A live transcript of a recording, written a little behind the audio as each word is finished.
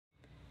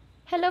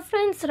Hello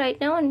friends, right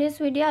now in this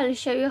video I'll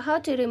show you how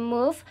to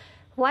remove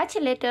watch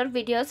later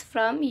videos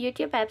from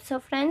YouTube app.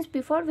 So friends,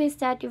 before we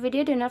start the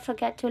video, do not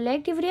forget to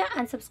like the video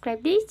and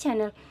subscribe the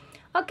channel.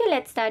 Okay,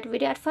 let's start the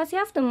video. At first you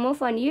have to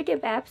move on YouTube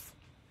apps.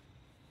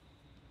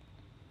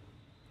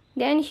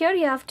 Then here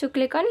you have to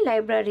click on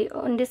library.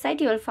 On this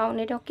side you will find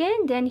it. Okay,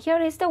 then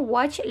here is the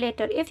watch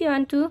later. If you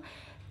want to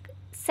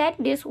set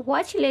this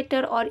watch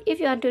later, or if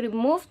you want to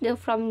remove them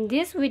from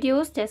these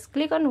videos, just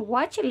click on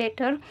watch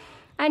later.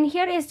 And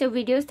here is the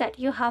videos that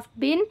you have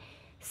been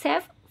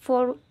saved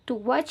for to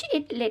watch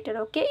it later.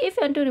 Okay, if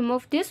you want to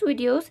remove these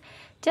videos,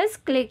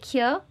 just click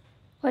here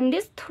on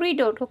this three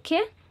dot.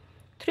 Okay,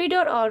 three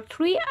dot or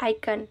three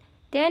icon.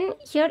 Then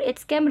here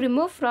it's can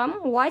remove from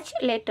watch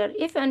later.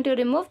 If you want to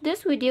remove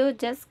this video,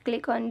 just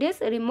click on this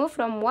remove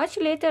from watch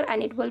later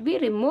and it will be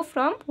removed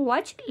from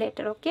watch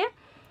later. Okay,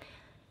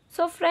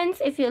 so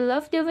friends, if you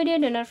love the video,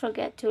 do not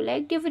forget to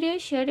like the video,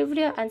 share the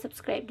video and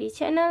subscribe the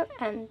channel,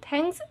 and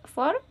thanks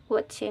for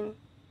watching.